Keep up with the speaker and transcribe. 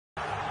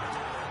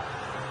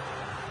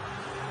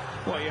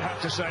Well, you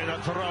have to say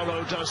that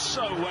Parolo does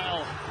so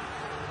well.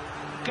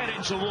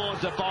 Getting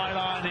towards the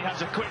byline, he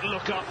has a quick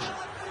look up.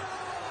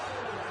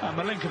 And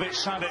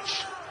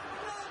Milinkovic-Savic,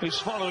 who's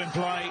following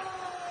play,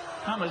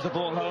 hammers the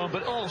ball home,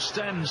 but all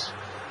stems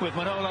with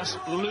Manolas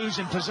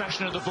losing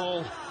possession of the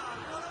ball.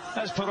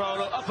 There's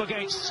Parolo up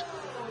against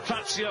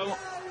Fazio.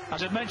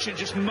 As I mentioned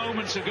just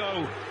moments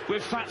ago,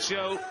 with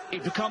Fazio, he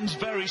becomes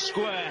very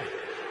square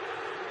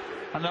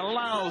and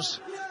allows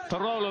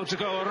Parolo to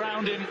go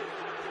around him.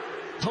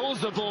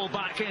 Pulls the ball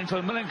back in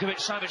for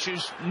Milinkovic-Savic,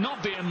 who's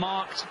not being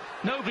marked.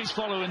 Nobody's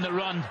following the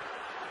run.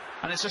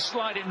 And it's a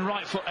sliding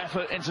right foot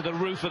effort into the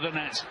roof of the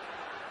net.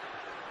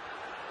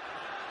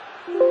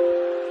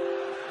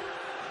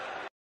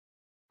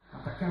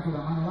 Attaccato da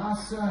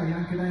Manolas e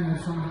anche da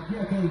Emerson,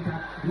 via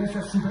Keita, riesce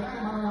a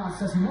superare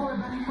Manolas, si muove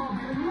ben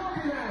Immobile,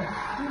 Immobile!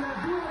 Il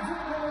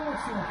 2-0 della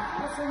Lazio,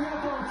 ha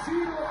segnato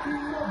Ciro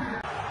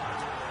Immobile.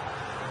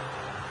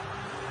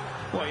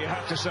 Well, you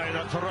have to say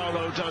that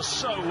Parolo does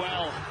so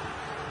well.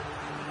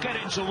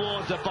 Getting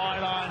towards the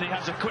byline, he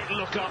has a quick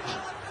look up.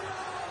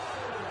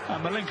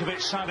 And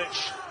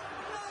Milinkovic-Savic,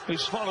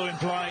 who's following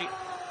play,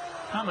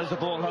 hammers the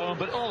ball home,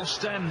 but all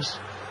stems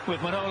with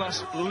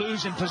Manolas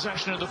losing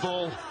possession of the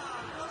ball.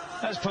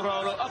 There's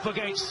Parolo up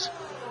against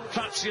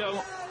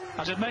Fazio.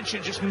 As I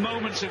mentioned just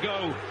moments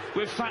ago,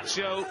 with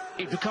Fazio,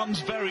 he becomes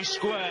very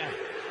square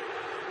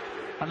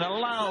and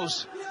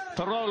allows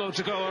Parolo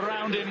to go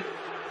around him.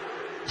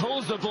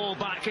 Pulls the ball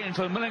back in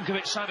for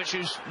Milinkovic-Savic,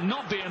 who's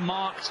not being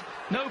marked.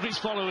 Nobody's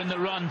following the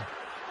run.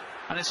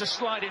 And it's a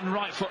sliding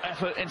right foot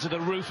effort into the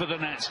roof of the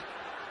net.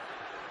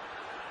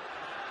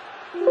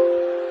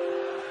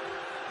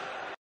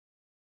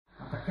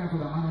 Attaccato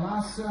da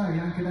Manolas e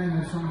anche da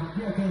Emerson,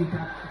 via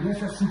Keita,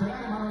 riesce a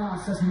superare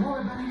Manolas, si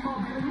muove ben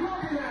Immobile,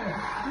 Immobile!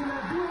 Il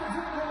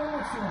 2-0 della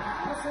Lazio,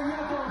 ha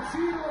segnato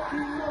Ciro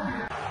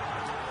Immobile.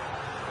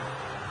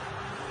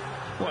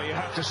 Well, you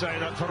have to say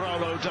that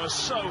Parolo does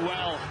so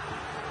well.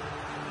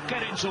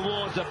 Getting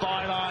towards the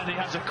byline, he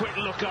has a quick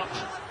look up.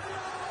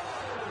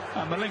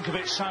 And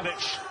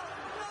Milinkovic-Savic,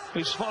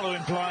 who's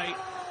following play,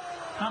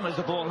 hammers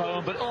the ball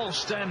home, but all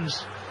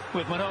stems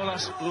with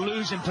Manolas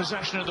losing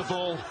possession of the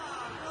ball.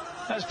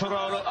 There's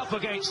Parolo up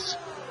against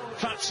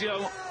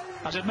Fazio.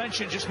 As I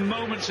mentioned just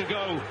moments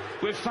ago,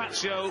 with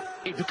Fazio,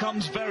 he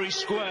becomes very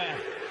square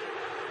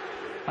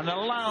and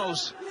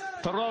allows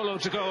Parolo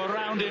to go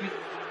around him.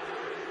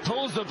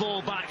 Pulls the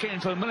ball back in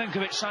for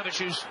Milinkovic-Savic,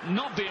 who's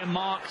not being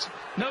marked.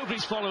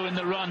 Nobody's following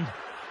the run.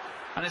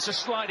 And it's a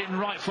sliding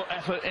right foot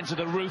effort into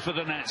the roof of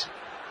the net.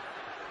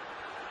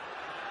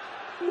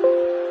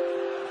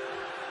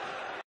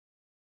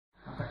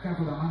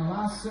 Attaccato da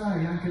Manolas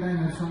e anche da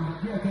Emerson,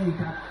 via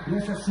Keita,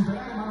 riesce a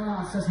superare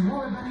Manolas, si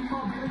muove ben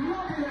Immobile,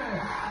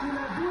 Immobile! Il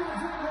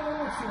 2-0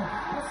 della Lazio,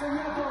 ha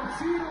segnato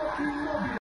Ciro Immobile.